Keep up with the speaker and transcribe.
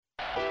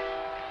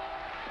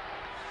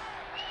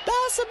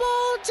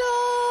basketball Jones.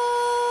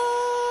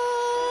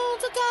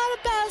 I got a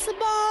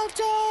basketball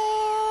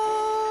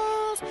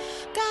Jones.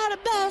 Got a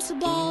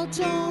basketball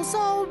Jones,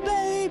 oh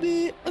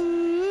baby,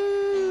 ooh.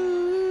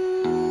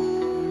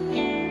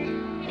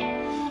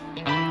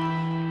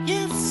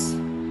 Yes,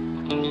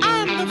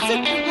 I'm the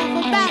victim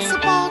of a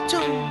basketball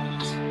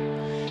Jones.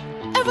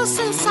 Ever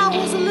since I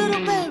was a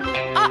little baby,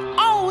 I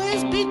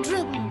always be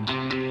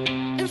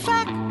dribbling. In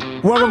fact,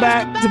 welcome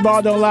back to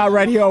Ball Don't Lie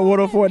right here on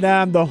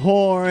 104.9 The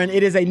Horn.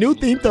 It is a new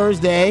theme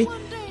Thursday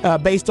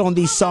based on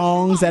these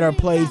songs that are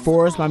played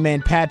for us. My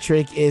man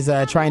Patrick is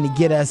trying to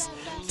get us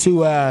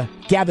to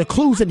gather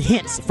clues and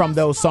hints from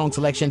those song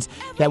selections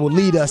that will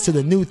lead us to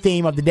the new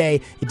theme of the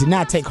day. It did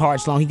not take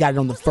Harsh long. He got it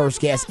on the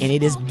first guess, and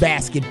it is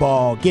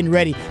basketball. Getting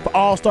ready for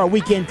All-Star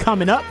Weekend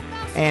coming up,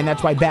 and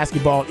that's why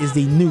basketball is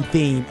the new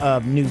theme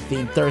of New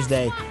Theme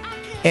Thursday.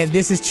 And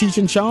this is Cheech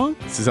and Chong?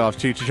 This is off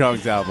Cheech and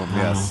Chong's album,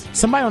 yes.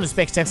 Somebody on the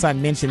Specs text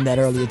line mentioned that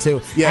earlier, too.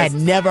 Yes. I had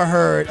never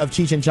heard of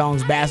Cheech and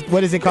Chong's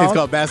what is it called? It's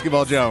called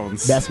Basketball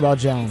Jones. Basketball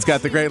Jones. It's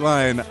got the great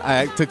line,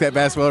 I took that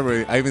basketball over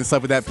me. I even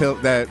slept with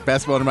that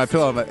basketball under my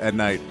pillow at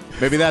night.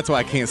 Maybe that's why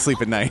I can't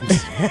sleep at night.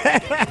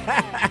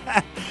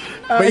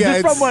 But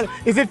yeah,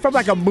 is it from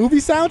like a movie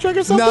soundtrack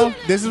or something? No,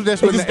 this is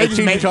just when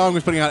Cheech and Chong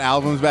was putting out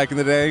albums back in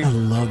the day. I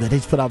love that. They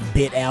just put out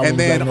bit albums. And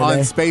then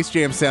on Space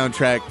Jam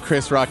soundtrack,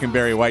 Chris Rock and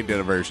Barry White did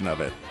a version of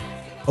it.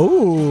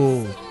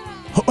 Ooh.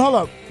 Hold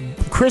up.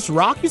 Chris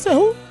Rock, you said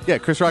who? Yeah,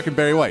 Chris Rock and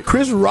Barry White.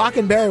 Chris Rock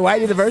and Barry White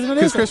did a version of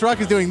this? Because Chris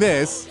Rock is doing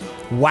this.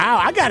 Wow,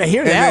 I got to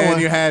hear that one. And then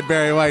one. you had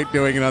Barry White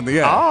doing it on the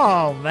end.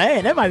 Oh,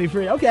 man, that might be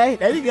pretty. Okay,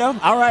 there you go.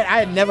 All right, I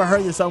had never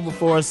heard this song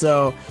before,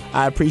 so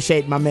I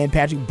appreciate my man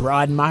Patrick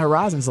broadening my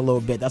horizons a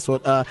little bit. That's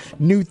what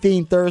New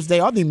Theme Thursday,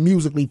 all the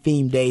musically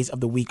themed days of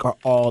the week are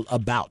all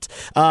about.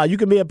 You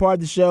can be a part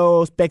of the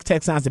show. Spec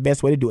Text Sound's the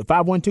best way to do it.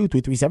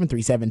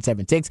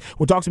 512-337-3776.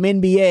 We'll talk some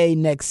NBA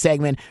next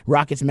segment.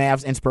 Rockets,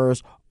 Mavs, and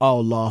Spurs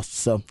all lost.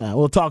 So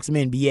we'll talk some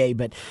NBA,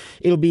 but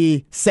it'll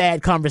be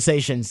sad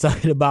conversations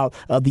talking about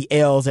the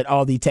L's that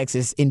all the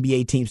Texas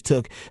NBA teams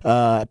took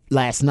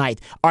last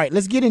night. All right,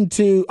 let's get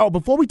into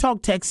before we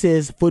talk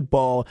Texas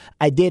football,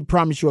 I did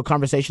promise you a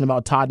conversation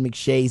about Todd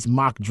McShay's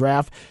mock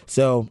draft.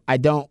 So I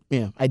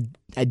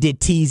did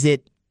tease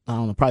it, I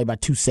don't know, probably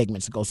about 2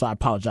 segments ago, so I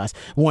apologize.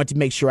 I wanted to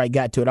make sure I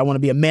got to it. I want to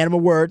be a man of my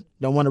word.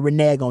 Don't want to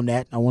renege on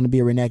that. I want to be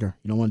a reneger.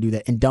 You don't want to do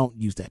that. And don't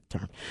use that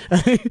term.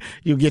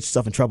 You'll get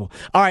yourself in trouble.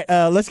 All right,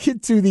 let's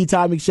get to the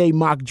Todd McShay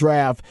mock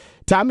draft.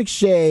 Todd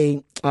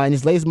McShay, in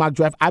his latest mock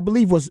draft, I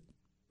believe was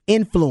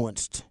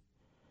influenced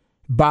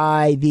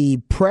by the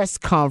press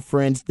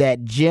conference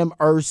that Jim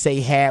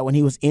Irsay had when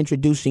he was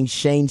introducing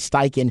Shane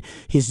Steichen,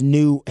 his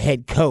new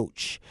head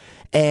coach.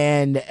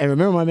 And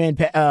remember my man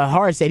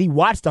Hart said he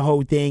watched the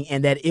whole thing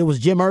and that it was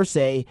Jim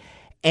Irsay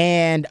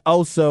and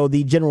also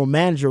the general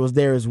manager was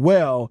there as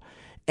well,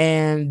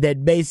 and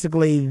that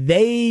basically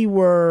they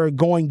were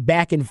going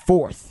back and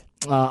forth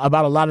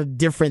about a lot of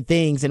different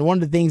things. And one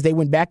of the things they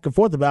went back and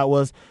forth about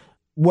was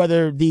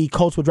whether the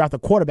Colts would draft a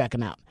quarterback or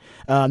not.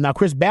 Now,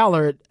 Chris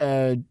Ballard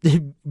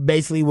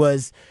basically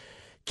was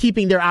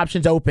keeping their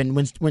options open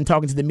when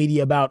talking to the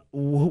media about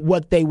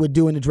what they would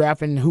do in the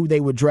draft and who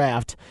they would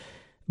draft.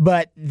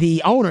 But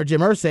the owner,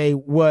 Jim Irsay,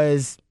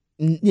 was,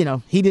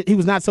 he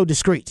was not so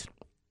discreet.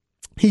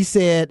 He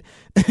said,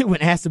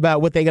 when asked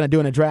about what they're going to do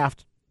in the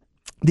draft,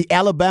 the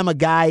Alabama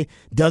guy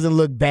doesn't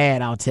look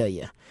bad, I'll tell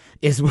you,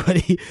 is what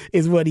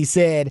he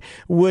said,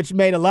 which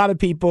made a lot of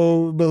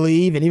people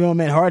believe, and even my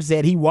man Hart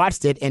said he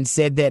watched it and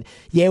said that,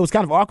 yeah, it was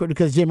kind of awkward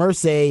because Jim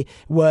Irsay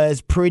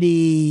was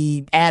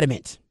pretty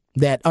adamant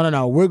that, oh,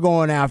 no, we're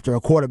going after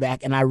a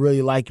quarterback, and I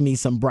really like me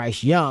some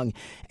Bryce Young.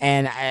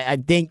 And I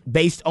think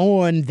based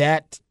on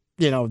that,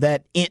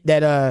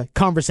 that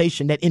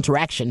conversation, that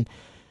interaction,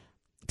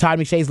 Todd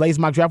McShay's latest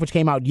mock draft, which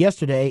came out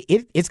yesterday,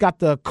 it's got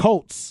the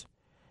Colts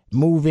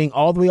moving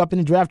all the way up in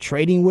the draft,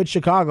 trading with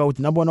Chicago with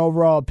the number 1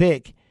 overall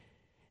pick.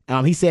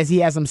 He says he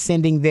has them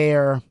sending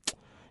their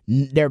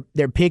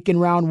pick in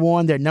round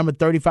 1, their number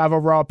 35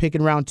 overall pick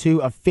in round 2,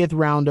 a 5th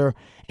rounder,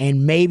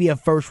 and maybe a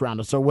 1st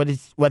rounder. So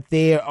what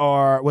they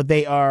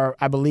are,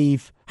 I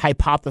believe,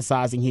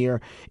 hypothesizing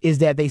here is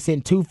that they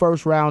sent 2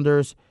 1st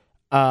rounders,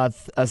 a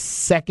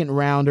 2nd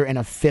rounder, and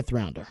a 5th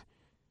rounder.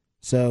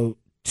 So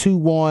 2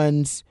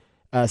 1s,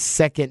 a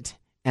 2nd,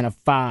 and a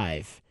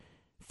 5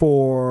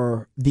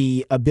 for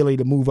the ability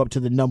to move up to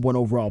the number 1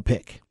 overall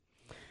pick.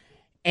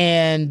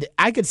 And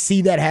I could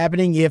see that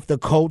happening if the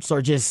Colts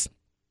are just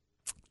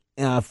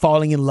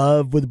falling in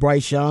love with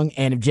Bryce Young,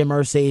 and if Jim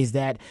Irsay is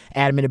that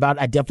adamant about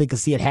it, I definitely could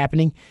see it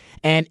happening.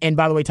 And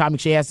by the way, Todd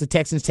McShay has the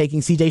Texans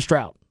taking C.J.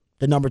 Stroud,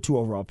 the number 2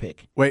 overall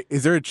pick. Wait,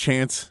 is there a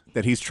chance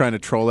that he's trying to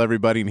troll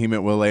everybody and he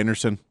meant Will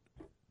Anderson?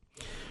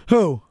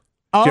 Who?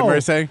 Jim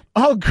Irsay?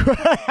 Oh,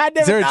 I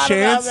never is there a thought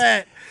chance? About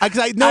that. Because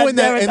I know in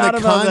the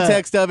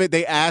context of it,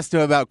 they asked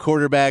him about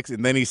quarterbacks,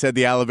 and then he said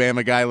the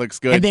Alabama guy looks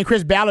good. And then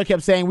Chris Ballard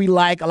kept saying we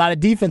like a lot of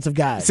defensive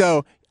guys.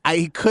 So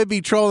he could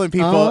be trolling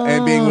people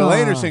and being Will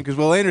Anderson, because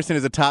Will Anderson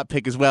is a top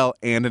pick as well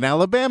and an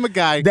Alabama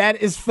guy.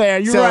 That is fair.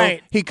 You're so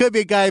right. He could be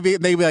a guy,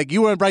 they'd be like,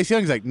 you wanted Bryce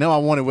Young? He's like, no, I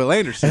wanted Will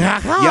Anderson.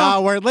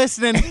 Y'all weren't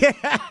listening.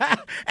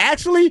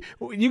 Actually,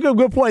 you got a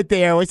good point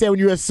there. We say when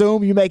you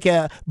assume you make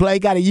a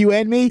Blake out of you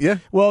and me. Yeah.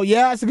 Well,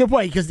 yeah, that's a good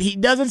point because he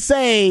doesn't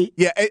say.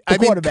 Yeah, I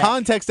mean,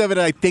 context of it,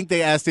 I think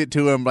they asked it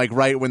to him like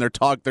right when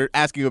they're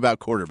asking about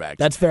quarterbacks.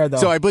 That's fair though.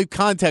 So I believe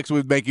context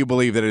would make you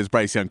believe that it is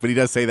Bryce Young, but he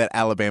does say that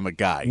Alabama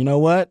guy. You know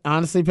what?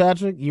 Honestly,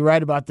 Patrick, you're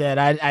right about that.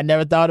 I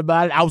never thought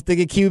about it. I was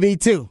thinking QB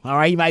too. All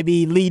right, he might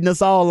be leading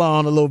us all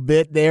on a little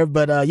bit there,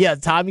 but yeah,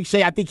 Todd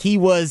McShay, I think he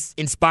was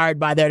inspired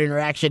by that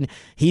interaction.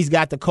 He's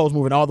got the Colts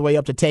moving all the way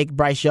up to take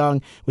Bryce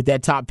Young with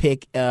that top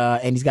pick,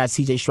 and he's got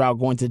C.J. Stroud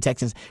going to the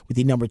Texans with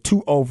the number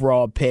 2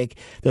 overall pick.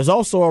 There's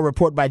also a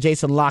report by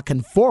Jason La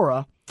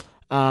Canfora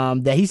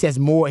that he says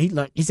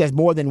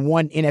more than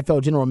one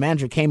NFL general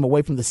manager came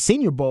away from the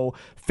Senior Bowl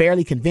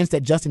fairly convinced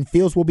that Justin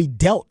Fields will be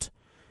dealt,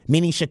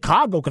 meaning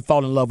Chicago could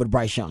fall in love with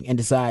Bryce Young and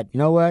decide, you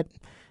know what?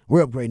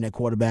 We're upgrading that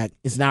quarterback.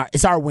 It's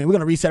our win. We're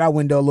going to reset our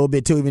window a little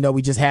bit, too, even though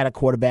we just had a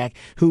quarterback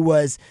who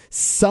was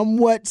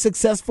somewhat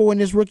successful in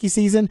this rookie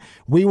season.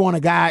 We want a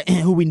guy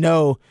who we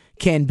know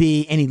can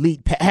be an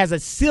elite, has a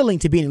ceiling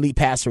to be an elite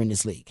passer in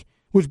this league,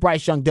 which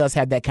Bryce Young does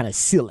have that kind of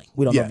ceiling.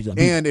 We don't know if he's going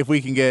to be. And if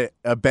we can get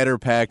a better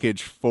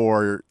package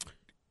for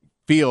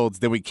Fields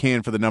than we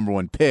can for the number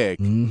 1 pick.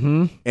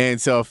 Mm-hmm. And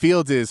so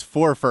Fields is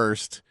 4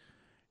 first,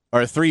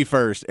 or 3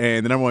 first,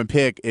 and the number 1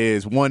 pick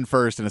is 1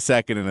 first and a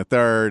second and a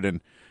third,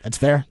 and that's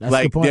fair. That's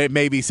like a good point. it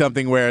may be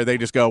something where they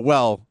just go,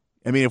 well,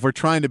 I mean, if we're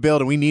trying to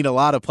build and we need a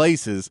lot of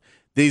places,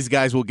 these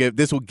guys will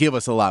give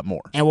us a lot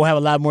more, and we'll have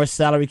a lot more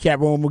salary cap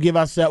room.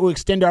 We'll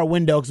extend our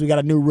window because we got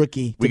a new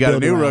rookie. We got a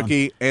new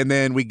rookie, and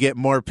then we get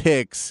more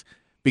picks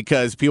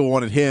because people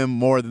wanted him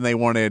more than they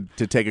wanted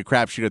to take a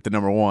crapshoot at the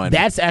number 1.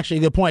 That's actually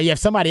a good point. Yeah, if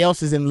somebody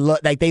else is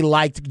like they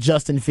liked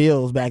Justin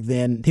Fields back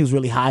then, he was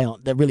really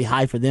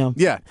high for them.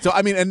 Yeah. So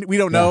I mean, and we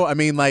don't know. I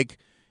mean, like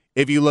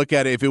if you look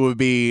at it, if it would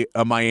be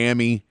a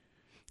Miami.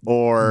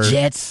 Or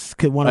Jets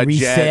could want to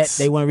reset. Jets,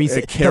 they want to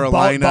reset.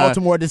 Carolina,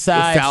 Baltimore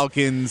decides. The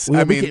Falcons.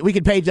 We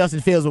could pay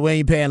Justin Fields, but we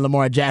ain't paying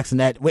Lamar Jackson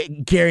that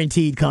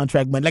guaranteed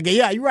contract money. Like,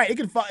 yeah, you're right. It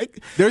could.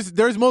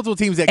 There's multiple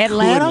teams that could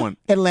want.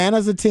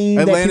 Atlanta's a team.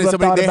 Atlanta's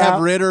somebody they about.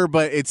 have Ritter,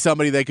 but it's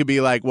somebody that could be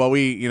like, well,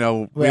 we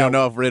don't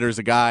know if Ritter's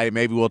a guy.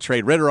 Maybe we'll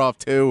trade Ritter off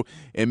too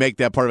and make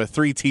that part of a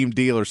 3-team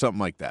deal or something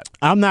like that.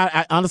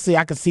 Honestly,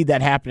 I could see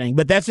that happening,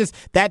 but this is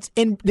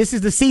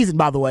the season,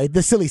 by the way,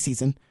 the silly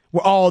season,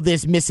 where all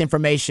this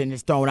misinformation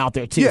is thrown out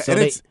there, too. Yeah,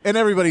 so and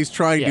everybody's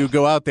trying to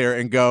go out there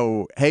and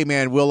go, hey,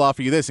 man, we'll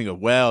offer you this. And go,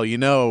 well,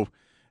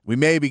 we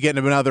may be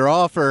getting another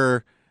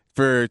offer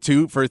for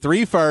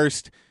 3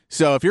 first.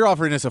 So if you're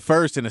offering us a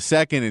first and a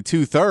second and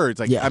 2 thirds,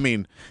 I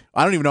mean,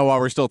 I don't even know why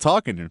we're still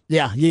talking.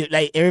 Yeah,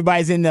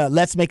 everybody's in the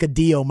let's make a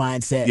deal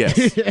mindset.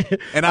 Yes,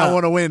 and I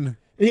want to win.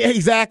 Yeah,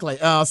 exactly.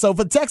 So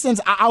for the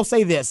Texans, I'll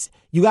say this.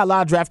 You got a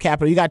lot of draft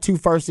capital. You got 2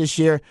 firsts this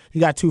year.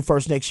 You got 2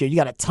 firsts next year. You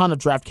got a ton of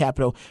draft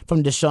capital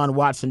from Deshaun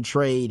Watson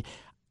trade.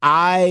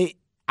 I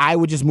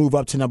would just move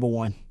up to number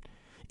 1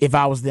 if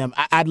I was them.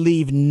 I'd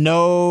leave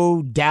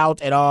no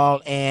doubt at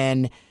all,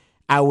 and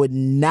I would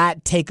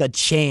not take a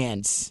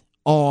chance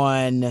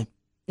on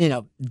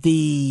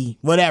the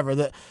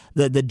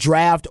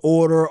draft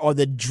order or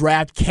the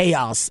draft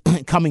chaos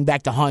coming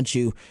back to haunt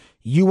you.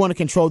 You want to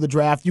control the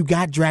draft. You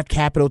got draft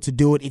capital to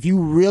do it. If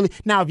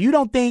you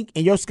don't think,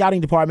 and your scouting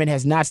department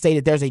has not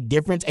stated there's a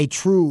difference, a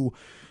true,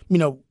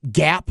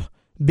 gap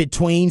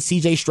between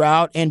C.J.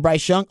 Stroud and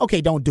Bryce Young,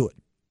 okay, don't do it.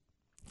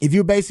 If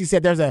you basically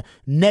said there's a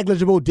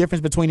negligible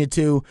difference between the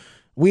two,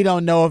 we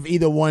don't know if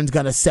either one's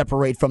going to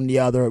separate from the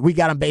other. We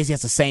got them basically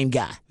as the same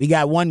guy. We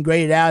got one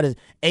graded out as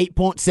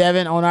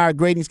 8.7 on our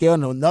grading scale,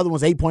 and another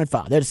one's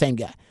 8.5. They're the same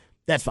guy.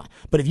 That's fine.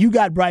 But if you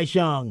got Bryce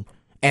Young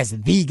as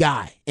the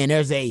guy, and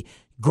there's a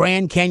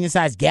Grand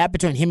Canyon-sized gap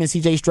between him and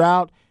C.J.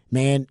 Stroud,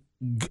 man,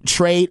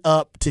 trade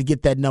up to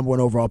get that number 1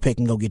 overall pick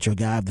and go get your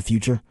guy of the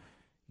future.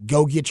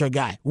 Go get your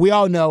guy. We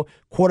all know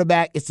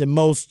quarterback is the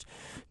most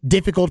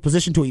difficult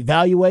position to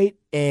evaluate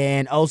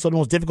and also the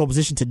most difficult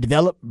position to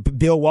develop.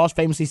 Bill Walsh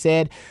famously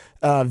said,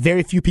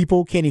 very few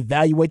people can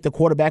evaluate the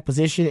quarterback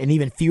position and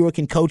even fewer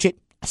can coach it.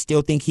 I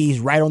still think he's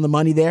right on the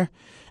money there.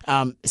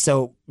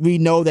 So we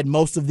know that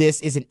most of this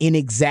is an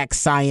inexact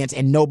science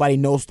and nobody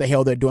knows what the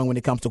hell they're doing when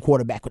it comes to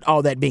quarterback. With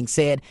all that being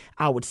said,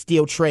 I would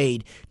still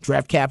trade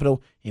draft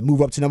capital and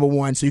move up to number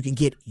 1 so you can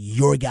get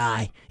your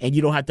guy and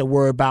you don't have to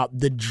worry about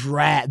the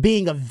draft,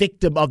 being a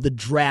victim of the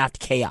draft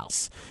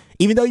chaos,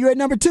 even though you're at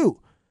number 2.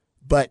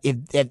 But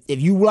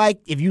if you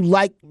like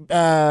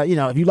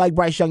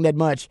Bryce Young that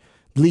much,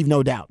 leave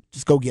no doubt.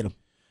 Just go get him.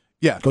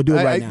 Yeah. Go do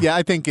it right now. Yeah,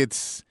 I think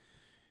it's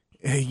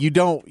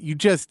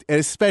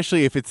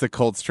especially if it's the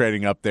Colts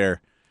trading up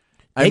there.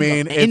 I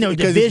mean,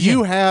 because if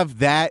you have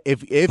that,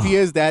 if he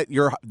is that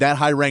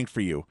high ranked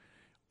for you,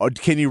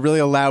 can you really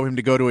allow him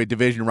to go to a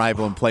division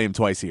rival and play him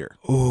twice a year?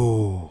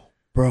 Ooh,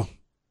 bro.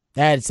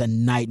 That's a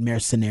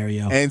nightmare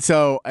scenario. And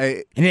so,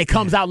 and it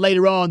comes out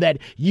later on that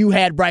you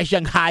had Bryce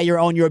Young higher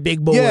on your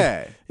big board.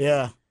 Yeah.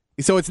 Yeah.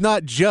 So it's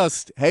not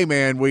just, hey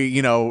man,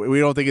 we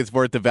don't think it's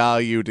worth the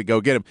value to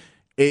go get him.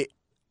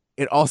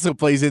 It also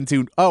plays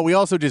into, we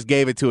also just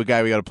gave it to a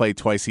guy we got to play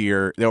twice a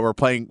year. That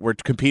we're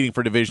competing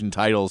for division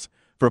titles,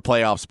 for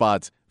playoff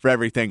spots, for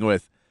everything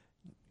with.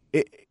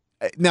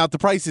 Now, if the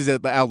price is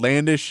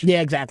outlandish,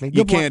 yeah, exactly.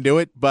 You can't do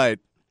it, but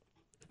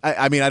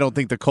I mean, I don't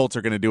think the Colts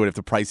are going to do it if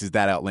the price is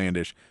that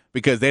outlandish,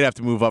 because they'd have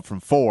to move up from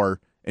 4,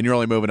 and you're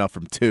only moving up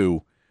from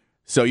 2.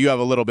 So you have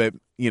a little bit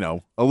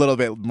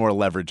more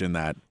leverage in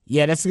that.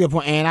 Yeah, that's a good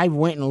point. And I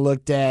went and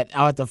looked at.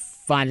 I'll have to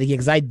find it again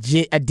because I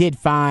did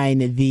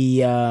find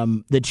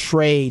the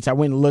trades. I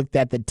went and looked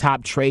at the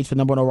top trades for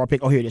number 1 overall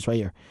pick. Oh, here it is, right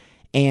here.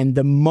 And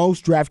the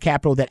most draft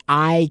capital that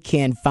I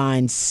can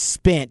find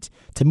spent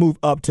to move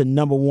up to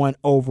number 1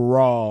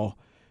 overall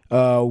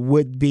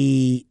would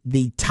be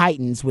the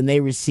Titans when they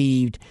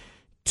received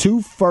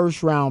 2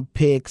 first-round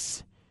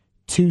picks,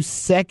 2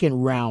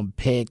 second-round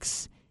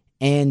picks,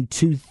 and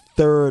 2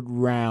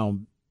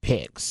 third-round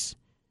picks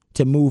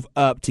to move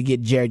up to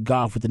get Jared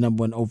Goff with the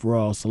number 1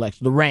 overall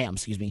selection. The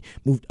Rams,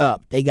 moved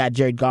up. They got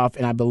Jared Goff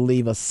and I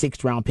believe a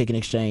 6th-round pick in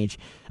exchange,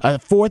 a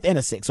 4th and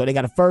a 6th. So they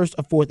got a 1st,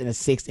 a 4th, and a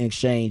 6th in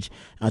exchange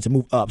to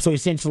move up. So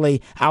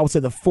essentially, I would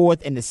say the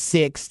 4th and the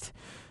 6th.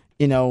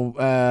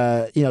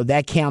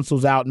 That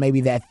cancels out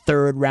maybe that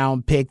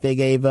 3rd-round pick they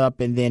gave up,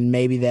 and then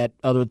maybe that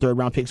other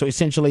 3rd-round pick. So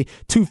essentially,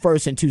 2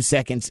 firsts and 2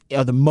 seconds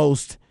are the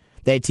most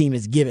that team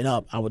has given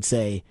up, I would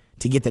say,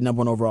 to get the number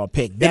 1 overall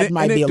pick. That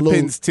might be a little. It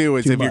depends too,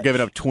 is if you're giving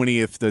up the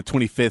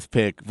 25th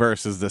pick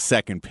versus the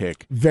 2nd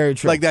pick. Very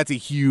true. Like, that's a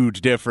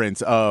huge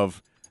difference.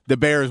 Of the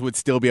Bears would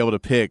still be able to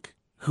pick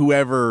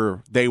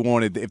whoever they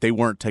wanted if they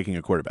weren't taking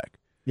a quarterback.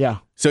 Yeah.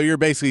 So you're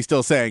basically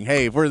still saying,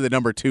 hey, if we're the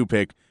number 2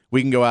 pick,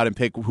 we can go out and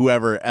pick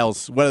whoever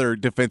else, whether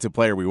defensive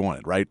player we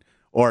wanted, right?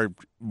 Or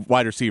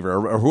wide receiver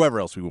or whoever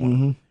else we wanted.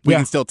 Mm-hmm. We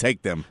can still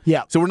take them.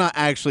 Yeah. So we're not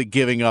actually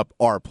giving up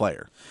our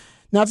player.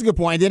 No, that's a good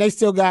point. Then they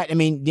still got, the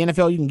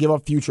NFL, you can give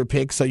up future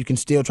picks, so you can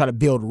still try to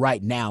build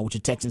right now, which the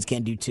Texans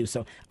can do too.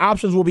 So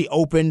options will be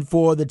open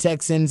for the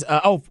Texans.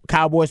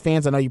 Cowboys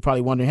fans, I know you're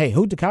probably wondering, hey,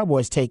 who'd the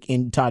Cowboys take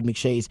in Todd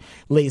McShay's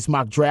latest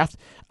mock draft?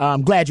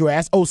 I'm glad you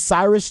asked.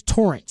 O'Cyrus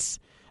Torrence,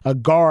 a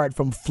guard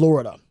from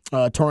Florida.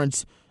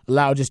 Torrence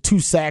allowed just 2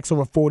 sacks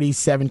over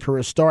 47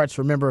 career starts.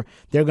 Remember,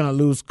 they're going to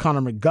lose Connor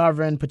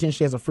McGovern,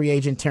 potentially as a free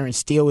agent. Terrence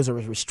Steele is a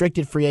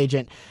restricted free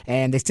agent,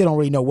 and they still don't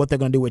really know what they're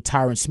going to do with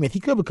Tyron Smith. He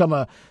could become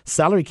a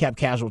salary cap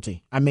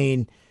casualty. I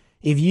mean,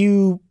 if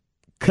you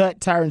cut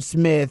Tyron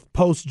Smith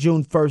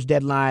post-June 1st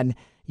deadline,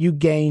 you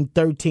gain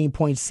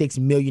 $13.6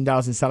 million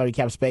in salary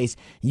cap space.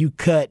 You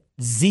cut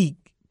Zeke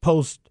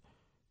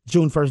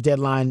post-June 1st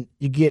deadline,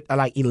 you get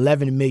like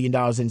 $11 million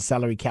in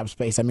salary cap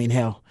space. I mean,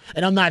 hell.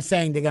 And I'm not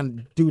saying they're going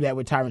to do that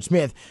with Tyron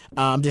Smith.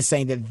 I'm just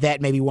saying that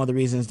may be one of the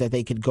reasons that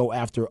they could go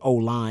after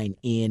O-line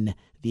in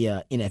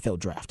the NFL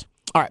draft.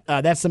 All right,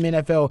 that's some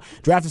NFL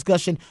draft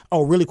discussion.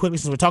 Oh, really quickly,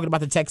 since we're talking about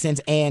the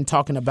Texans and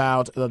talking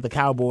about the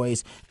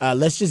Cowboys,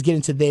 let's just get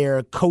into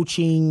their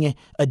coaching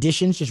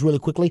additions just really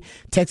quickly.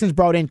 Texans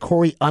brought in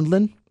Corey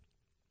Undlin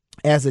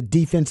as a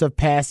defensive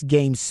pass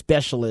game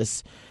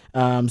specialist.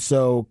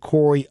 So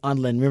Corey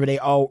Undlin, remember they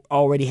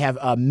already have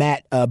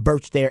Matt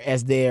Birch there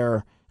as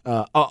their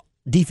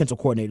defensive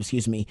coordinator,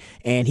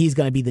 and he's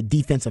going to be the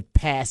defensive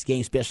pass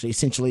game specialist,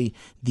 essentially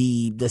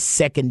the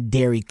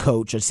secondary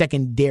coach or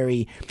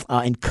secondary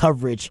and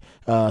coverage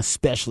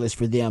specialist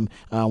for them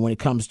when it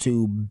comes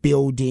to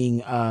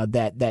building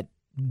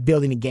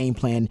building a game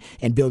plan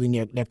and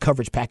building their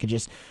coverage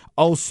packages.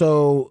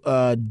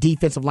 Also,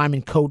 defensive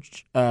lineman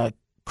coach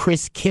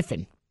Chris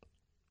Kiffin.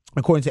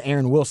 According to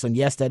Aaron Wilson,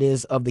 yes, that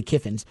is of the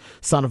Kiffins,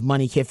 son of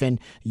Money Kiffin,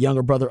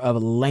 younger brother of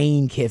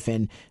Lane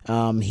Kiffin.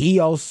 He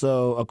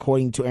also,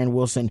 according to Aaron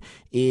Wilson,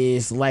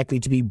 is likely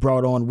to be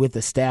brought on with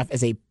the staff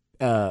as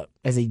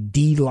a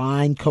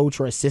D-line coach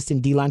or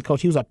assistant D-line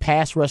coach. He was a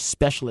pass rush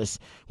specialist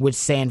with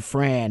San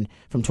Fran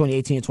from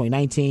 2018 to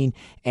 2019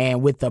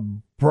 and with the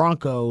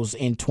Broncos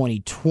in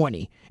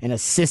 2020. An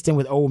assistant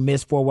with Ole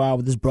Miss for a while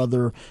with his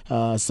brother.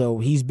 So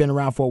he's been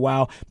around for a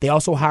while. They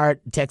also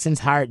Texans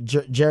hired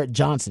Gerard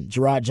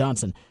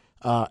Johnson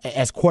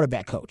as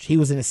quarterback coach. He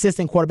was an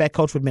assistant quarterback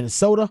coach with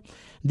Minnesota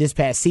this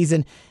past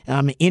season.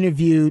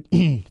 Interviewed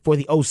for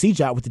the OC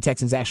job with the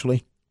Texans,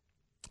 actually.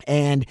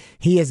 And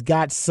he has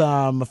got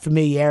some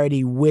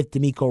familiarity with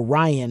DeMeco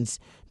Ryans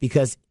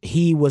because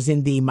he was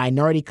in the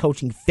minority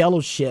coaching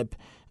fellowship.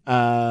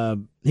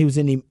 He was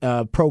in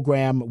the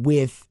program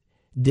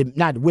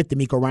not with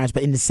DeMeco Ryans,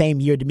 but in the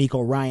same year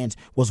DeMeco Ryans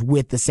was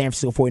with the San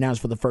Francisco 49ers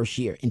for the first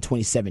year in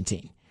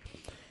 2017.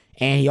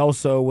 And he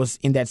also was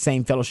in that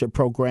same fellowship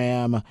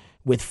program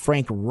with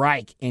Frank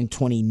Reich in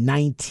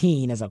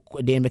 2019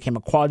 then became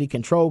a quality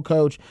control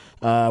coach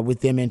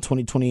with them in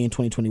 2020 and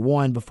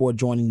 2021 before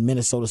joining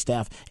Minnesota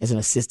staff as an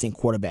assistant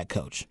quarterback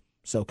coach.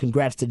 So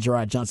congrats to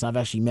Gerard Johnson. I've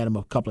actually met him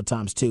a couple of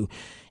times too.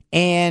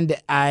 And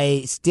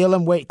I still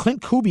am waiting.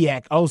 Clint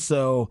Kubiak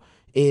also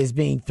is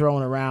being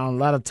thrown around. A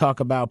lot of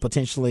talk about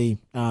potentially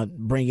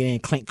bringing in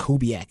Clint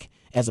Kubiak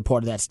as a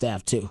part of that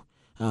staff too.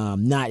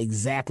 Not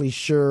exactly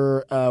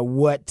sure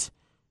what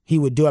he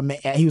would do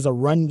it. He was a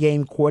run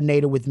game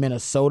coordinator with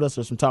Minnesota,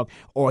 so some talk,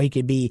 or he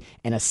could be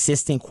an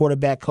assistant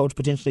quarterback coach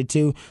potentially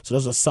too. So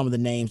those are some of the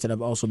names that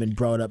have also been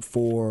brought up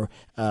for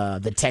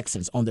the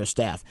Texans on their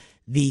staff.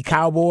 The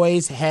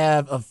Cowboys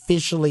have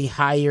officially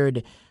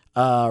hired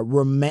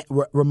Ramon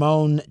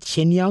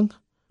Chinyang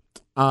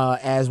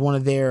as one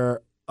of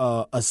their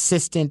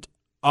assistant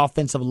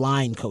offensive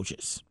line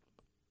coaches.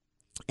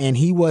 And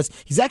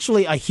he's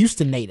actually a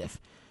Houston native.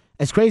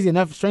 Strangely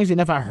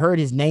enough, I heard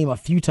his name a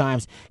few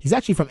times. He's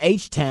actually from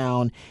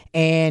H-Town,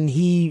 and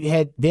he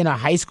had been a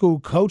high school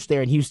coach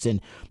there in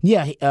Houston.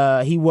 Yeah,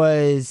 he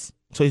was.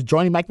 So he's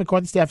joining Mike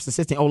McCarthy's staff as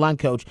assistant O-line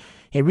coach.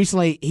 And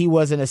recently, he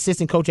was an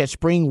assistant coach at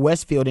Spring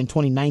Westfield in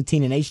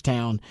 2019 in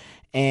H-Town,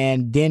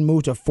 and then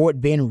moved to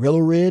Fort Bend Willow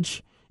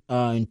Ridge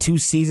in 2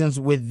 seasons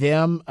with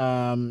them.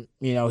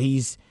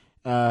 He's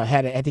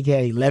had an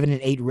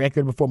 11-8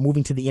 record before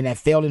moving to the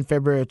NFL in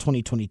February of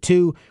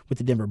 2022 with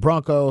the Denver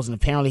Broncos, and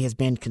apparently has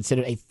been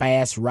considered a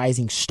fast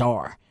rising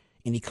star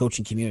in the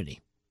coaching community.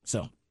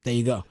 So there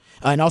you go.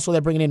 And also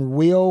they're bringing in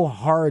Will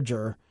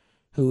Harger,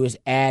 who is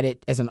added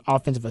as an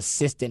offensive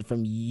assistant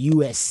from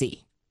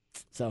USC.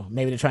 So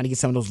maybe they're trying to get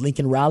some of those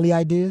Lincoln Riley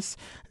ideas.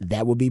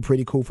 That would be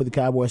pretty cool for the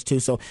Cowboys too.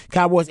 So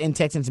Cowboys and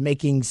Texans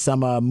making some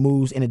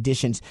moves in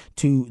additions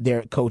to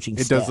their coaching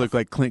staff. It does look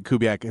like Clint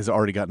Kubiak has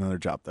already got another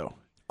job though.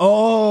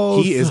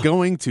 Oh, he is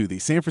going to the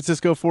San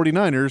Francisco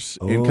 49ers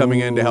and coming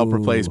in to help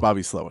replace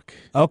Bobby Slowick.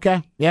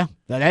 Okay, yeah.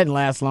 That didn't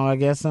last long, I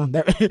guess. Huh?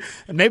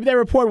 Maybe that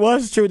report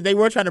was true. They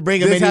were trying to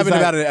bring him in. This happened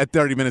about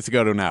 30 minutes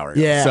ago to an hour.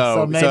 Yeah.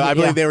 So I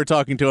believe they were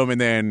talking to him, and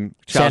then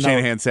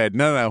Shanahan said,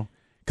 no,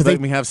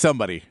 let me have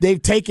somebody. I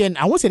want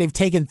to say they've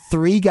taken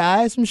 3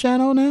 guys from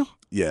Shanahan now.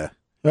 Yeah.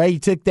 Right? You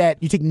took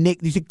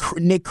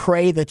Nick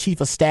Cray, the chief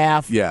of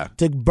staff. Yeah.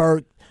 Took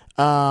Burt.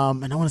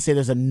 And I want to say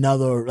there's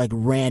another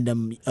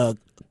random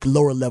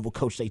lower level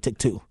coach they took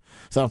too.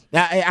 So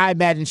I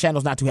imagine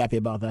Shannon's not too happy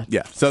about that.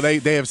 Yeah. So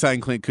they have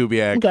signed Clint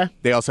Kubiak. Okay.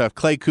 They also have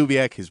Clay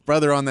Kubiak, his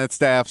brother, on that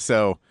staff.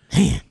 So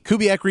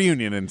Kubiak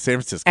reunion in San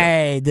Francisco.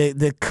 Hey,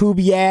 the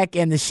Kubiak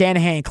and the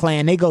Shanahan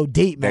clan, they go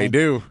deep, man. They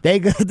do. They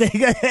go.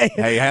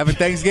 Hey, having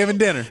Thanksgiving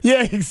dinner.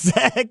 Yeah,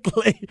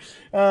 exactly.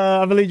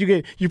 I believe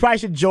you probably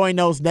should join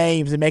those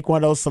names and make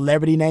one of those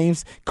celebrity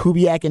names.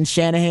 Kubiak and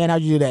Shanahan.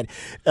 How'd you do that?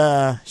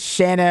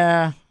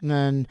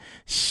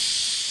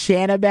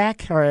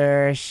 Shanaback,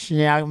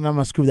 I'm going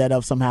to screw that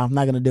up somehow. I'm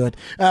not going to do it.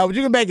 But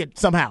you can make it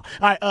somehow.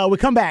 All right, we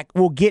come back.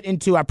 We'll get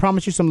into, I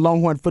promise you, some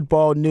Longhorn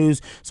football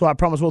news. So I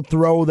promise we'll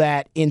throw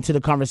that into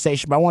the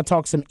conversation. But I want to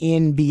talk some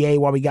NBA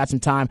while we got some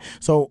time.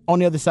 So on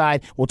the other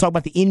side, we'll talk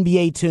about the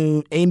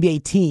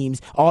NBA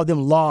teams. All of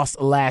them lost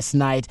last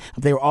night.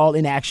 They were all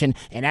in action.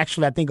 And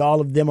actually, I think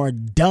all of them are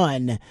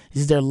done.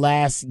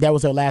 That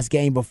was their last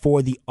game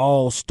before the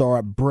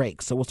All-Star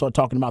break. So we'll start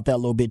talking about that a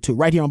little bit too.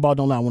 Right here on Ball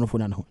Don't Lie,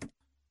 104.9 The Horn.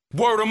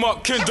 Word 'em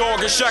up, Ken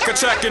Dog and Shack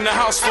Attack in the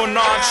house for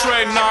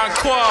 9-Trey,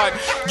 9-Quad.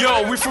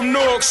 Yo, we from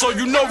Newark, so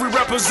you know we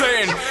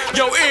representin'.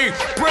 Yo, E,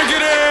 bring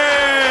it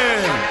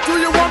in! Do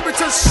you want me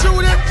to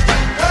shoot it?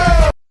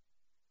 No.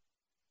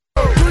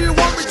 Do you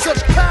want me to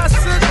pass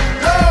it?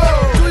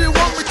 No. Do you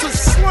want me to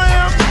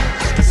slam?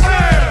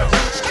 Slam!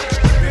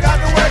 Get out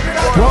the way, get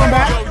out the way. Welcome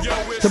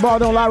back to Ball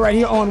Don't Lie right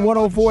here on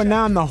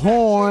 104.9 The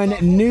Horn.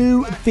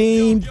 New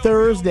theme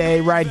Thursday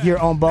right here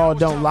on Ball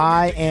Don't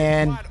Lie,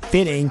 and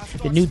fitting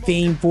the new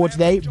theme for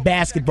today,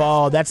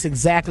 basketball. That's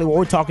exactly what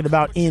we're talking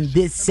about in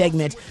this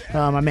segment.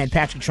 My man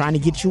Patrick trying to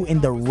get you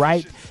in the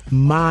right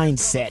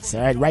mindset,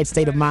 all right, right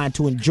state of mind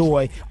to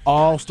enjoy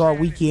All-Star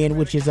Weekend,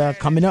 which is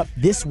coming up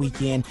this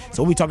weekend.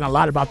 So we'll be talking a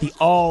lot about the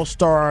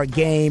All-Star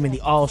game and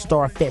the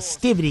All-Star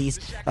festivities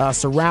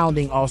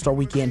surrounding All-Star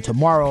Weekend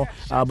tomorrow.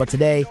 But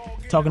today,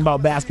 talking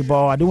about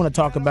basketball, I do want to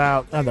talk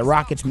about the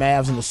Rockets,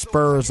 Mavs, and the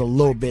Spurs a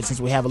little bit since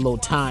we have a little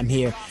time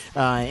here.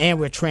 And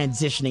we're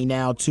transitioning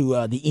now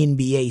to the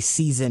NBA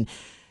season.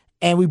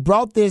 And we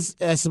brought this,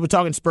 since we're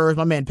talking Spurs,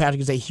 my man Patrick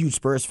is a huge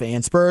Spurs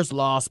fan. Spurs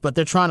lost, but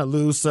they're trying to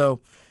lose, so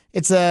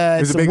it was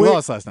a big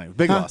loss last night.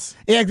 Big loss.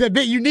 Yeah,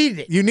 you needed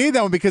it. You need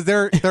that one because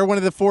they're one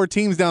of the 4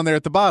 teams down there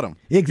at the bottom.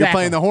 Exactly. You're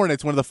playing the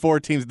Hornets, one of the 4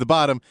 teams at the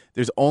bottom.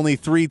 There's only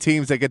 3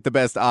 teams that get the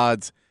best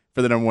odds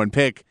for the number 1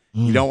 pick.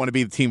 You don't want to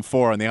be the team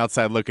 4 on the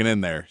outside looking in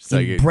there. So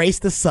embrace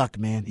the suck,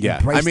 man. Yeah,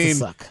 embrace the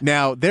suck.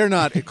 Now they're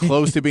not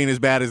close to being as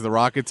bad as the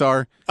Rockets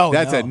are. Oh,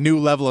 that's no. a new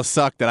level of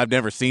suck that I've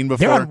never seen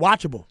before. They're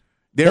unwatchable.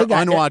 They're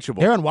unwatchable.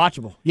 They're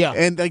unwatchable. Yeah,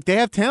 and they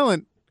have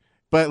talent,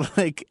 but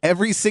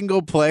every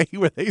single play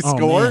where they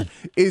score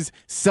is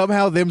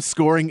somehow them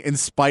scoring in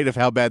spite of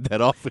how bad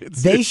that offense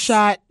is. They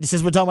shot.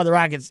 Since we're talking about the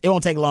Rockets, it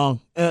won't take long.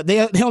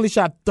 They only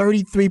shot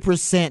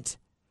 33%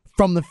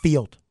 from the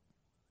field.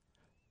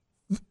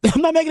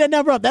 I'm not making that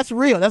number up. That's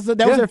real. That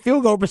was their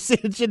field goal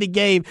percentage in the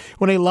game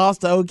when they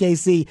lost to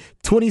OKC.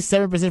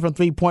 27% from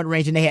three-point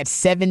range, and they had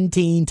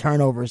 17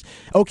 turnovers.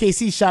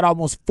 OKC shot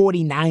almost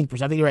 49%.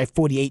 I think they were at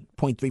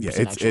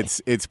 48.3%. Yeah,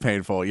 it's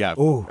painful. Yeah.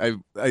 Ooh.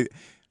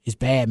 It's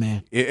bad,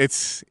 man.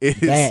 It's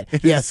bad.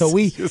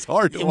 It's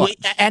hard to watch.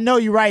 I know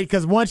you're right,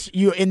 because once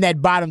you're in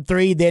that bottom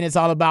three, then it's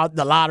all about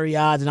the lottery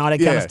odds and all that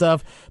kind of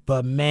stuff.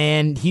 But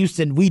man,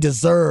 Houston, we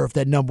deserve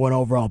that number 1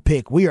 overall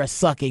pick. We are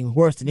sucking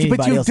worse than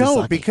anybody else. But you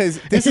don't,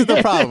 because this is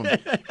the problem.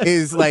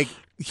 Is like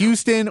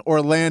Houston,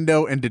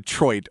 Orlando, and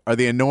Detroit are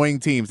the annoying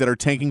teams that are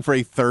tanking for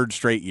a 3rd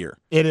straight year.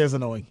 It is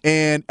annoying.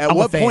 And at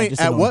what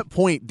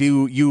point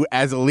do you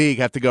as a league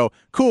have to go,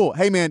 cool,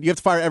 hey man, you have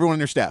to fire everyone on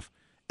your staff.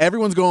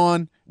 Everyone's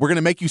gone. We're going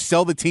to make you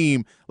sell the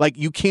team. Like,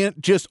 you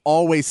can't just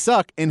always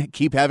suck and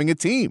keep having a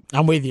team.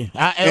 I'm with you.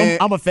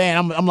 I'm a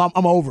fan.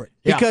 I'm over it.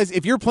 Yeah. Because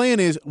if your plan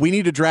is we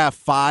need to draft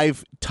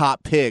 5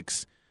 top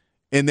picks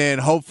and then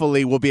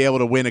hopefully we'll be able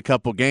to win a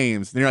couple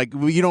games, then you're like,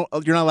 well, you're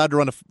not allowed to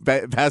run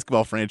a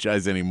basketball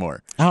franchise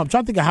anymore. I'm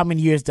trying to think of how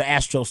many years the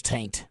Astros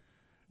tanked.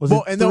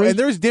 And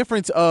there's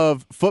difference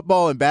of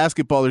football and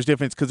basketball. There's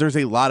difference because there's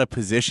a lot of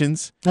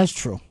positions. That's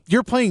true.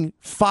 You're playing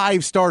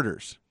 5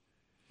 starters.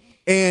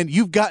 And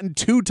you've gotten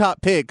 2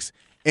 top picks,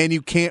 and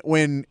you can't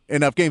win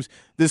enough games.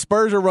 The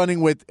Spurs are running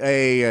with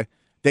they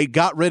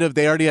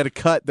already had to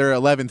cut their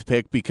 11th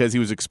pick because he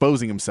was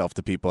exposing himself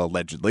to people,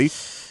 allegedly.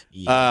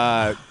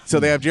 Yeah. So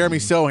they have Jeremy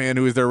Sohan,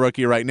 who is their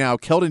rookie right now.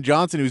 Keldon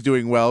Johnson, who's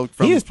doing well.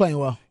 He is playing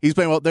well. He's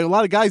playing well. There are a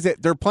lot of guys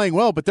that they're playing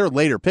well, but they're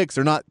later picks.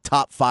 They're not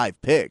top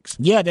 5 picks.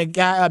 Yeah, the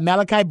guy,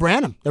 Malachi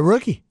Branham, the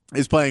rookie.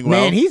 Is playing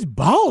well. Man, he's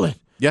balling.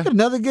 Yeah.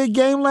 Another good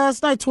game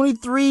last night,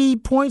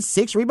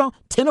 23.6 rebound,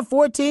 10 of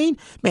 14.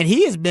 Man,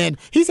 he's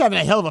having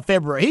a hell of a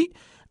February.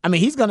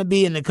 He's going to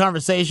be in the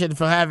conversation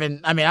for having,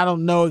 I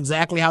don't know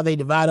exactly how they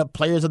divide up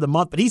players of the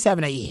month, but he's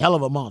having a hell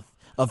of a month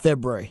of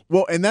February.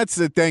 Well, and that's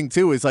the thing,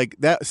 too, is like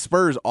that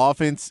Spurs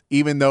offense,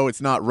 even though it's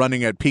not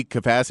running at peak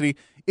capacity,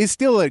 is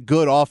still a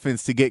good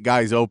offense to get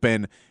guys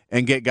open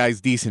and get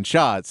guys decent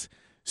shots.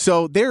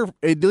 So they're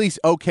at least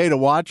okay to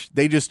watch.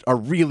 They just are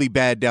really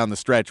bad down the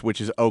stretch,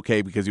 which is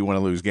okay because you want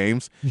to lose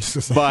games.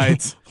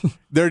 But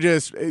they're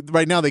just –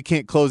 right now they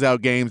can't close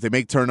out games. They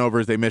make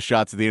turnovers. They miss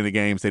shots at the end of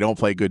games. They don't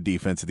play good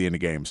defense at the end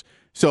of games.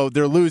 So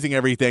they're losing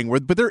everything.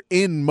 But they're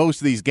in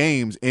most of these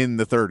games in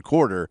the third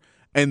quarter,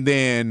 and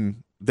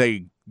then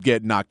they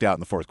get knocked out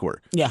in the fourth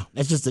quarter. Yeah,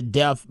 that's just the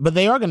depth. But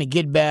they are going to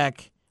get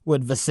back –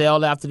 with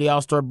Vassell after the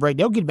All-Star break.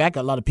 They'll get back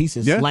a lot of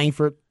pieces. Yeah.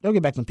 Langford, they'll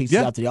get back some pieces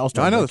after the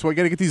All-Star break. I know. That's why you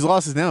got to get these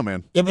losses now,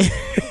 man. Yeah,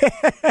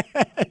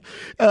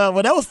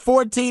 well, that was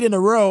 14 in a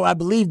row. I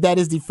believe that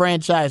is the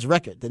franchise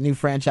record, the new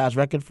franchise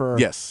record for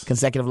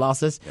consecutive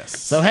losses. Yes.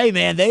 So, hey,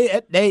 man,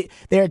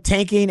 they're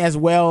tanking as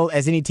well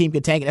as any team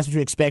could tank. That's what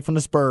you expect from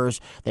the Spurs.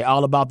 They're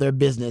all about their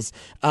business.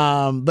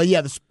 But,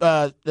 yeah,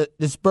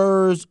 the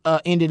Spurs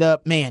ended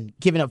up,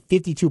 giving up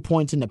 52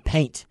 points in the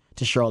paint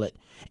to Charlotte.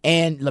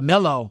 And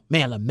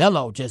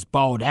LaMelo just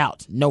balled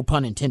out. No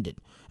pun intended.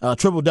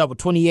 Triple-double,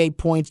 28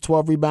 points,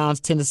 12 rebounds,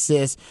 10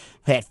 assists,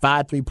 had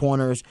 5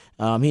 three-pointers.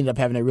 He ended up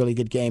having a really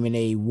good game in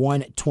a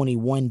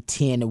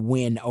 121-10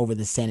 win over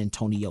the San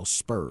Antonio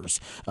Spurs.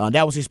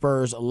 That was the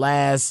Spurs'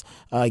 last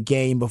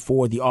game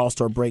before the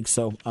All-Star break.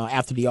 So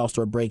after the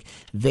All-Star break,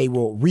 they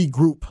will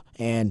regroup,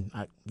 and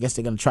I guess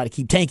they're going to try to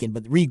keep tanking,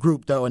 but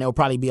regroup, though, and they'll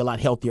probably be a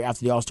lot healthier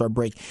after the All-Star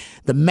break.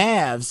 The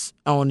Mavs,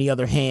 on the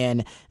other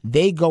hand,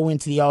 they go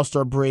into the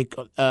All-Star break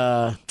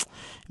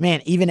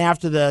even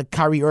after the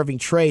Kyrie Irving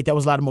trade, that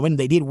was a lot of momentum.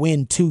 They did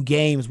win 2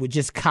 games with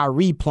just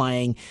Kyrie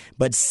playing,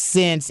 but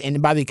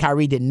and by the way,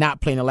 Kyrie did not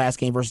play in the last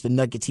game versus the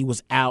Nuggets. He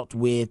was out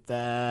with,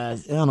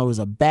 it was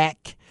a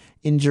back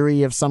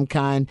injury of some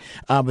kind,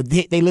 but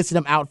they listed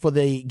him out for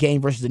the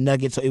game versus the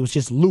Nuggets, so it was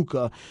just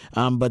Luka.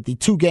 But the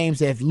 2 games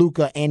that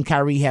Luka and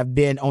Kyrie have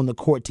been on the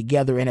court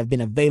together and have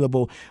been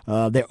available,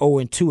 they're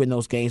 0-2 in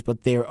those games,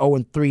 but they're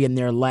 0-3 in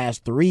their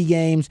last 3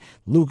 games.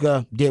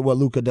 Luka did what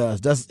Luka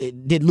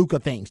did Luka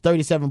things.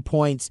 37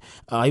 points.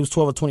 He was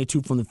 12 of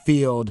 22 from the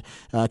field.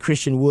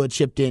 Christian Wood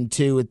chipped in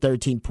 2 at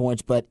 13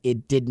 points, but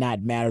it did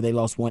not matter. They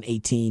lost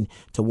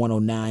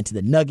 118-109 to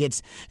the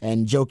Nuggets,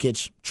 and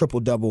Jokic,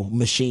 triple-double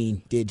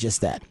machine, did just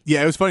that.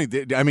 Yeah, it was funny.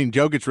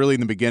 Jokic really in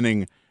the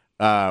beginning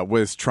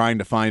was trying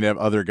to find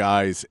other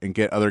guys and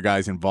get other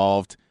guys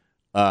involved,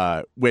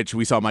 which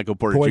we saw Michael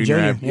Porter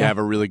Jr. have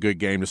a really good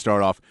game to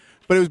start off.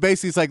 But it was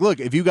basically, it's like, look,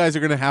 if you guys are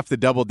going to have to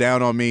double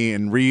down on me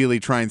and really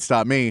try and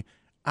stop me,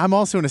 I'm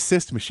also an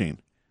assist machine.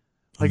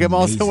 Like, I'm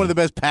also one of the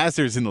best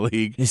passers in the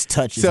league. His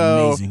touch is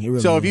amazing. It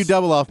really if you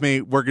double off me,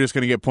 we're just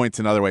going to get points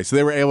another way. So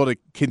they were able to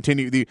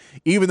continue.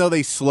 Even though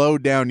they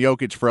slowed down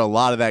Jokic for a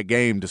lot of that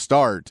game to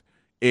start,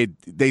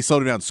 they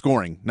slowed him down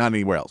scoring, not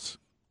anywhere else.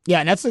 Yeah,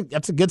 and that's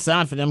a good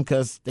sign for them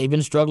because they've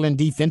been struggling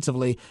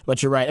defensively.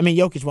 But you're right.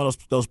 Jokic, one of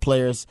those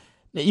players,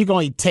 you can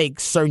only take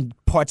certain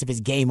parts of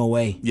his game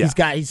away. Yeah.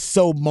 He's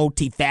so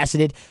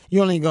multifaceted.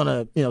 You're only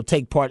gonna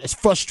take part,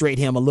 frustrate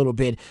him a little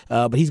bit,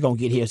 but he's gonna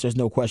get here. So there's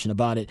no question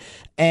about it.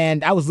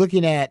 And I was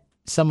looking at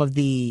some of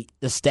the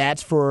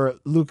stats for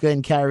Luka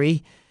and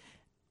Kyrie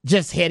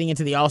just heading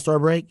into the All-Star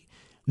break.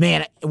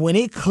 Man, when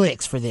it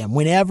clicks for them,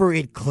 whenever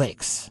it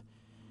clicks.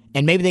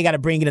 And maybe they got to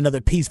bring in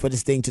another piece for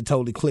this thing to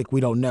totally click. We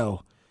don't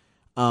know.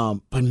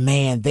 But,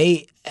 man,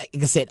 like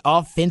I said,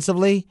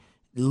 offensively,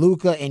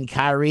 Luka and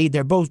Kyrie,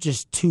 they're both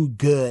just too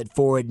good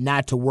for it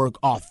not to work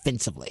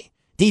offensively.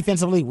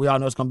 Defensively, we all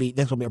know that's gonna be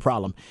a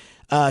problem.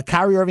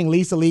 Kyrie Irving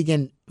leads the league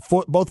in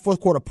both fourth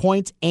quarter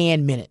points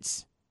and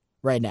minutes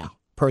right now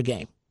per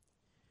game.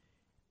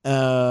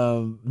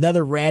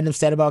 Another random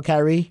stat about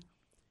Kyrie: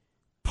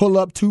 pull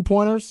up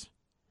 2-pointers,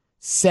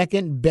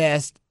 second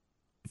best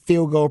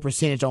field goal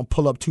percentage on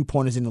pull up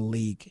 2-pointers in the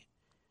league.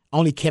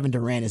 Only Kevin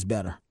Durant is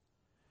better.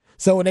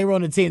 So when they were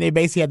on the team, they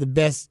basically had the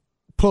best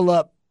pull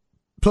up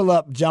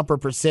jumper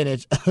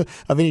percentage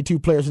of any two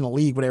players in the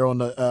league when they were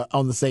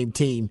on the same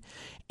team.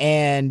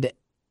 And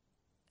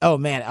oh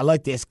man, I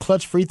like this.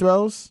 Clutch free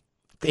throws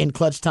in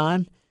clutch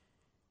time.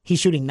 He's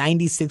shooting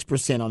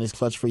 96% on his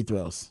clutch free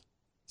throws.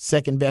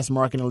 Second best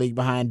mark in the league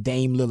behind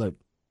Dame Lillard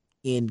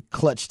in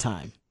clutch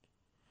time.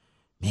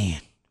 Man,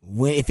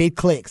 if it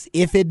clicks,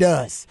 if it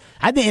does,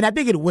 I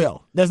think it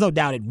will. There's no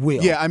doubt it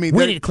will. Yeah, I mean,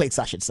 when it clicks,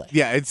 I should say.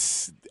 Yeah,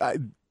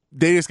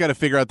 they just got to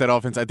figure out that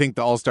offense. I think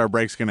the All-Star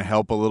break's going to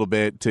help a little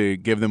bit to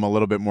give them a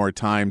little bit more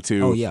time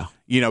to,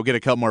 get a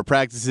couple more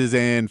practices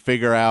in,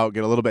 figure out,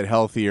 get a little bit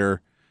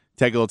healthier,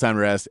 take a little time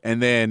to rest, and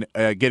then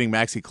getting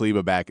Maxi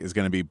Kleber back is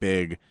going to be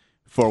big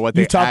for what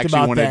they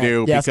actually want to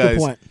do,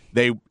 because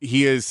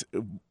he is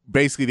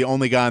basically the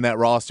only guy on that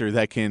roster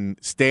that can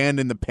stand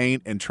in the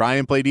paint and try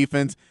and play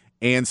defense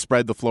and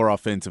spread the floor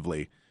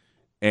offensively.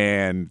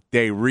 And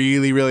they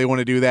really, really want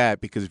to do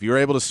that, because if you're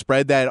able to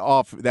spread that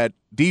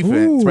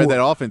spread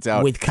that offense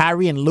out with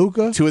Kyrie and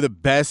Luka, two of the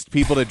best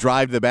people to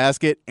drive to the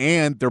basket,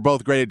 and they're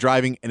both great at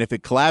driving. And if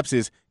it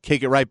collapses,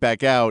 kick it right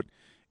back out,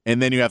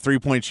 and then you have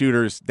 3-point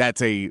shooters.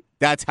 That's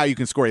how you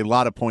can score a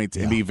lot of points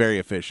and be very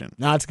efficient.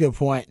 No, that's a good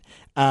point.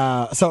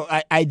 So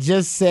I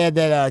just said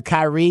that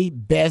Kyrie,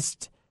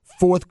 best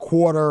fourth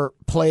quarter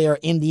player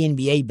in the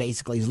NBA,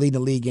 basically, is leading the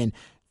league in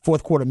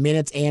fourth quarter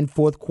minutes and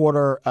fourth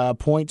quarter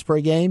points per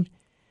game.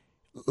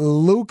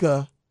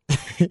 Luka,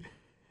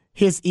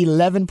 his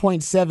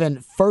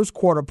 11.7 first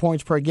quarter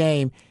points per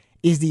game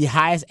is the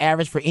highest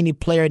average for any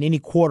player in any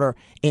quarter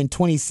in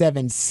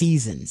 27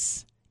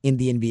 seasons in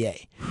the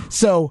NBA.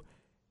 So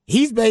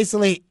he's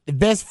basically the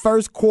best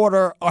first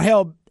quarter, or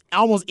hell,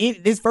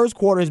 his first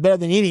quarter is better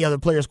than any other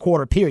player's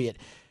quarter, period.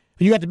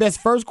 You got the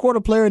best first quarter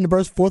player and the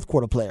best fourth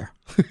quarter player,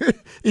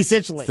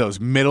 essentially. Those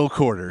middle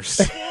quarters.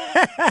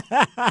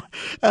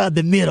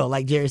 The middle,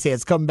 like Jerry said,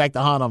 it's coming back to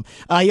haunt him.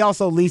 He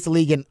also leads the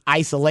league in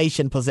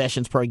isolation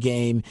possessions per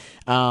game,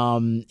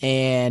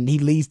 and he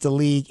leads the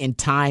league in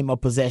time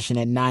of possession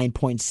at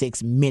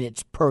 9.6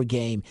 minutes per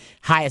game,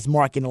 highest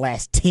mark in the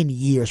last 10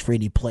 years for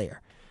any player.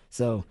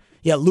 So,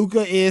 yeah,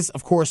 Luka is,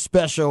 of course,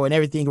 special, and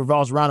everything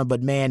revolves around him.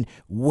 But, man,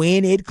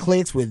 when it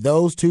clicks with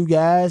those two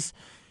guys,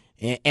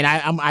 and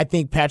I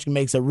think Patrick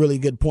makes a really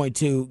good point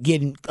too.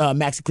 Getting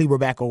Maxi Kleber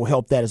back will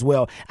help that as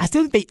well. I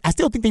still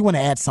think they want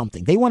to add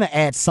something. They want to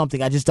add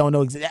something. I just don't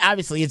know.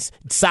 Obviously, it's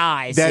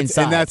size. And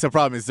that's the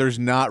problem. Is there's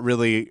not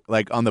really,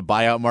 like, on the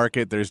buyout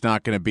market, there's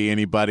not going to be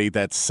anybody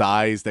that's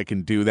size that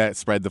can do that,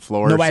 spread the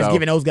floor. Nobody's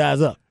giving those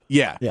guys up.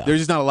 Yeah,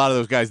 there's just not a lot of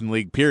those guys in the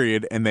league,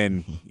 period. And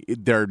then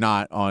they're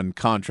not on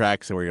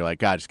contracts where you're like,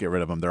 God, just get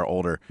rid of them. They're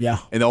older. Yeah.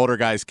 And the older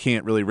guys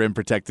can't really rim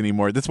protect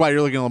anymore. That's why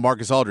you're looking at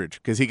LaMarcus Aldridge,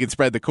 because he can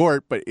spread the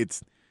court, but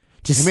it's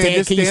just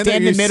stand there. You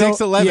stand in the middle?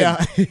 6'11".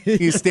 Yeah.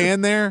 You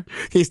stand there?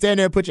 Can you stand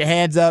there, put your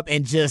hands up,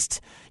 and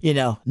just,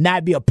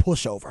 not be a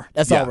pushover?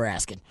 That's all we're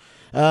asking.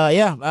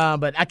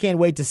 But I can't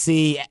wait to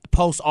see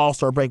post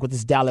All-Star break what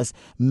this Dallas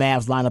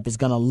Mavs lineup is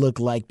going to look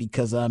like,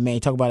 because,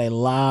 talk about a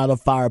lot of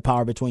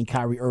firepower between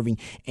Kyrie Irving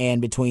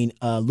and between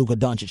Luka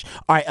Doncic.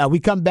 All right, we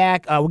come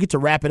back. We'll get to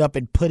wrap it up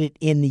and put it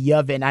in the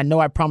oven. I know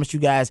I promised you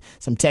guys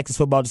some Texas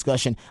football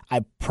discussion.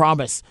 I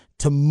promise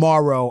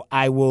tomorrow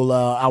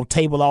I'll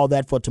table all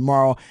that for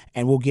tomorrow,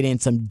 and we'll get in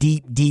some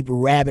deep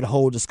rabbit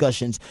hole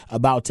discussions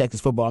about Texas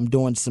football. I'm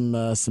doing some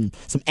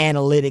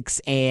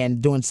analytics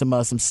and doing some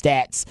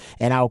stats,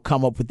 and I'll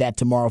come up with that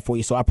tomorrow for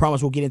you. So I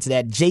promise we'll get into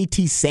that.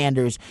 JT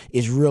Sanders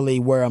is really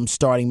where I'm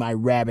starting my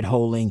rabbit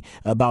holing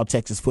about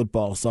Texas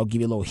football. So I'll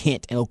give you a little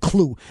hint and a little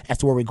clue as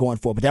to where we're going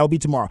for. But that'll be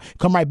tomorrow.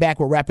 Come right back.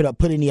 We'll wrap it up.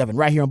 Put it in the oven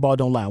right here on Ball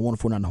Don't Lie.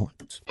 104.9 The Horn.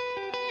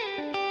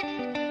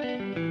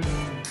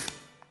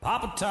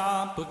 Papa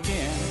Top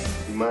again.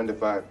 You mind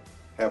if I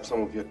have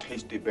some of your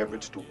tasty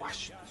beverage to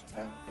wash this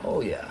down? Oh,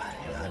 yeah.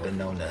 I've been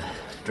known to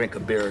drink a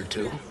beer or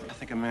two. I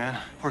think a man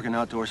working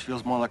outdoors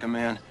feels more like a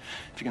man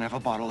if you can have a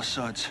bottle of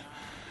suds.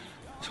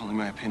 It's only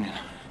my opinion,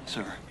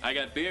 sir. I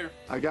got beer.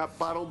 I got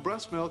bottled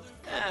breast milk.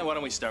 Why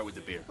don't we start with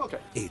the beer? Okay.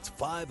 It's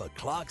 5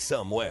 o'clock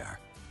somewhere.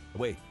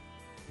 Wait,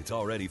 it's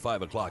already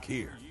 5 o'clock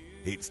here.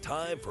 It's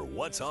time for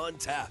What's on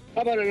Tap.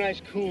 How about a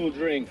nice cool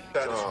drink?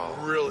 That's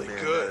really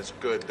good. That's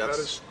good.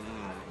 That's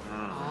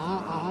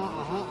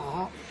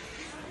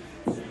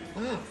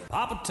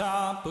Papa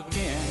Top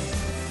again.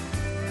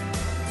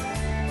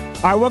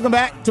 All right, welcome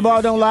back to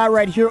Ball Don't Lie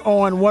right here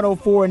on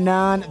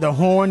 104.9 The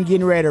Horn.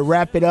 Getting ready to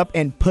wrap it up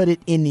and put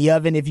it in the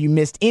oven. If you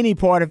missed any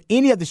part of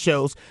any of the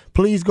shows,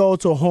 please go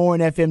to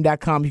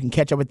hornfm.com. You can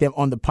catch up with them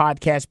on the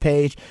podcast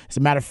page. As a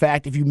matter of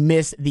fact, if you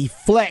missed the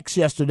Flex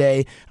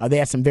yesterday, they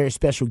had some very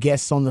special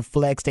guests on the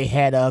Flex. They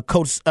had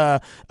Coach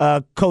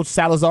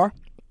Salazar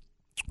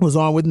was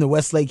on with him, the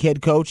Westlake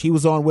head coach. He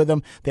was on with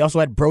him. They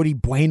also had Brody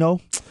Bueno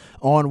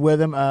on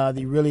with him,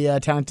 the really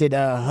talented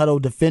huddle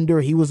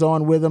defender. He was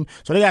on with him.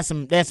 So they had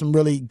some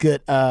really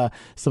good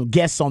some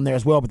guests on there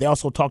as well. But they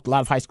also talked a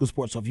lot of high school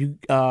sports. So if you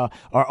are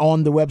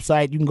on the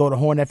website, you can go to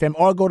Horn FM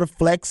or go to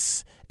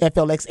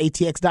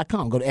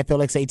FLXATX.com. Go to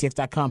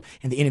FLXATX.com,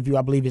 and the interview,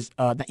 I believe, is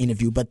not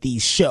interview, but the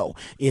show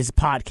is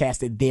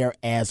podcasted there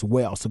as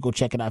well. So go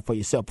check it out for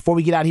yourself. Before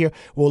we get out of here,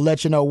 we'll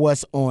let you know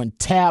what's on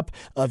tap.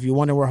 If you're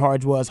wondering where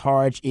Harge was,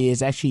 Harge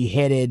is actually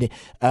headed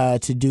to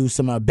do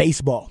some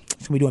baseball.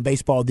 He's going to be doing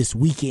baseball this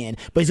weekend,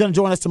 but he's going to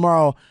join us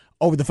tomorrow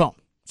over the phone.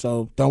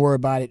 So don't worry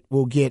about it.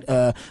 We'll get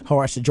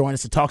Horace to join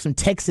us to talk some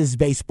Texas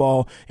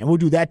baseball, and we'll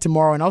do that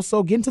tomorrow. And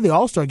also get into the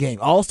All-Star game.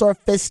 All-Star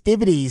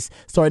festivities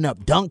starting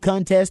up. Dunk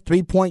contest,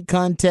 three-point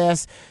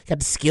contest. Got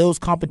the skills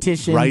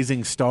competition.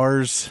 Rising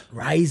stars.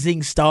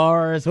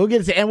 We'll get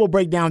into, and we'll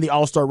break down the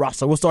All-Star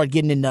roster. We'll start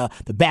getting in the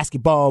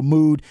basketball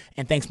mood.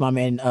 And thanks, my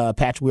man,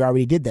 Patrick. We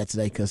already did that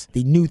today because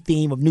the new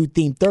theme of New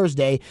Theme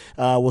Thursday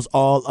was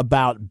all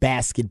about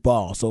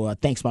basketball. So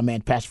thanks, my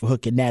man, Patrick, for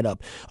hooking that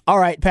up. All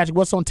right, Patrick,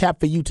 what's on tap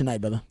for you tonight,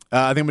 brother?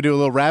 I think I'm going to do a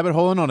little rabbit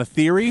holing on a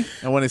theory.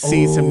 I want to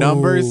see some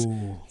numbers.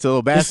 It's a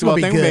little basketball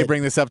thing. We may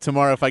bring this up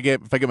tomorrow if I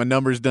get my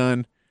numbers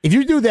done. If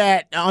you do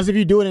that, honestly, if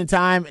you do it in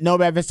time, no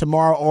matter if it's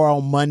tomorrow or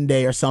on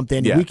Monday or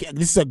something, yeah.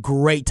 This is a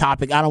great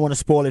topic. I don't want to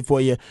spoil it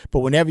for you, but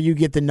whenever you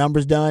get the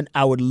numbers done,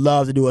 I would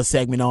love to do a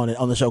segment on it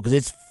on the show because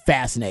it's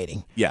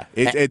fascinating. Yeah,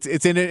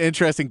 it's an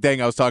interesting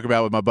thing I was talking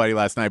about with my buddy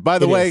last night. By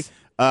the way,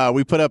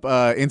 we put up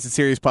Instant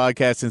Series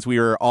podcast since we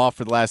were off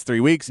for the last 3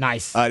 weeks.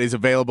 Nice. It is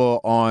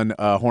available on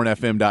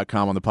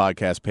hornfm.com on the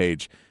podcast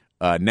page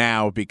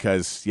now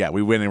because,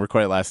 we went and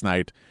recorded last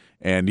night,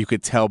 and you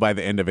could tell by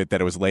the end of it that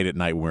it was late at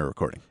night when we were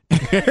recording.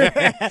 Those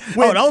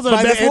are the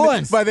best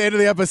ones. By the end of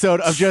the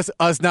episode of just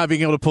us not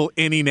being able to pull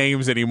any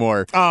names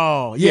anymore.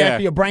 Oh, yeah.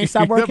 Your brain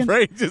stopped working? The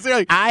brain just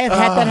like, I have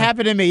had that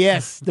happen to me,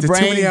 yes. The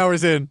brain, too many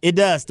hours in. It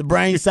does. The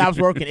brain stops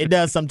working. It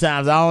does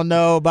sometimes. I don't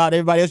know about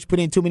everybody else. You put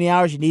in too many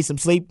hours. You need some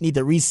sleep. Need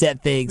to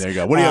reset things. There you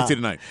go. What are you up to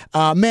tonight?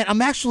 Man,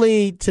 I'm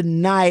actually,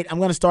 tonight, I'm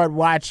going to start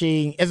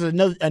watching, there's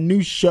a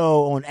new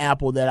show on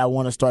Apple that I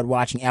want to start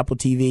watching, Apple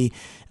TV.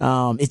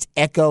 It's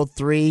Echo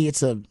 3.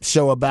 It's a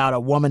show about a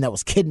woman that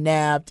was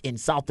kidnapped in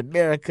South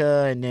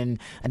America, and then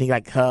I think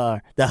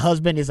the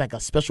husband is like a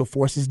special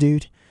forces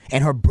dude,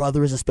 and her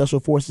brother is a special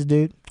forces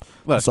dude.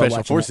 A lot of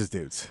special forces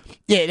dudes.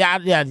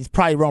 Yeah, he's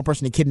probably the wrong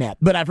person to kidnap,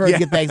 but I've heard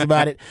good things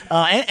about it.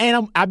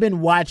 I've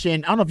been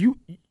watching. I don't know if you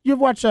ever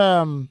watch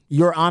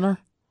Your Honor.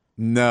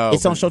 No,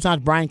 it's on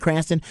Showtime's Bryan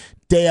Cranston.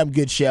 Damn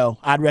good show.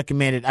 I'd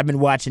recommend it. I've been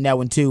watching that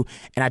one too,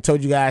 and I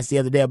told you guys the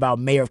other day about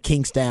Mayor of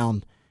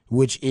Kingstown,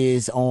 which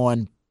is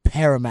on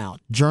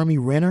Paramount. Jeremy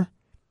Renner.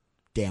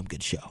 Damn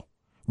good show.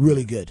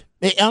 Really good.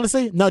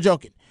 Honestly, no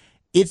joking.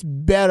 It's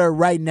better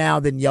right now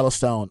than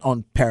Yellowstone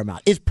on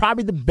Paramount. It's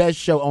probably the best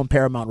show on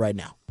Paramount right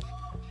now.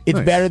 It's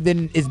nice.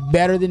 It's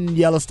better than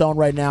Yellowstone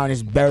right now, and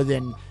it's better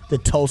than The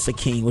Tulsa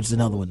King, which is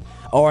another one,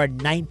 or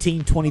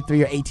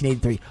 1923 or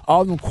 1883.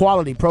 All of them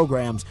quality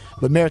programs,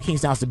 but Mayor of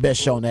Kingstown's the best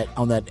show on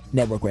that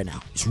network right now.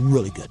 It's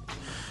really good.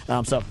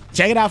 So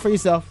check it out for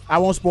yourself. I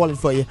won't spoil it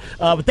for you.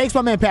 But thanks,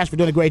 my man Patrick, for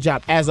doing a great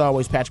job. As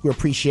always, Patrick, we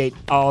appreciate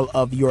all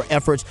of your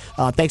efforts.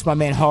 Thanks, my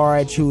man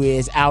Harge, who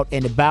is out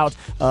and about,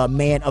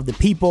 man of the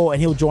people,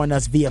 and he'll join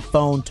us via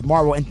phone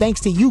tomorrow. And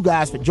thanks to you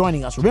guys for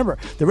joining us. Remember,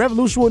 the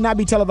revolution will not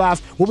be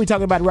televised. We'll be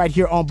talking about it right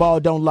here on Ball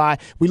Don't Lie.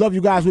 We love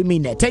you guys. We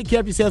mean that. Take care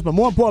of yourselves, but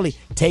more importantly,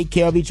 take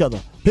care of each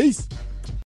other. Peace.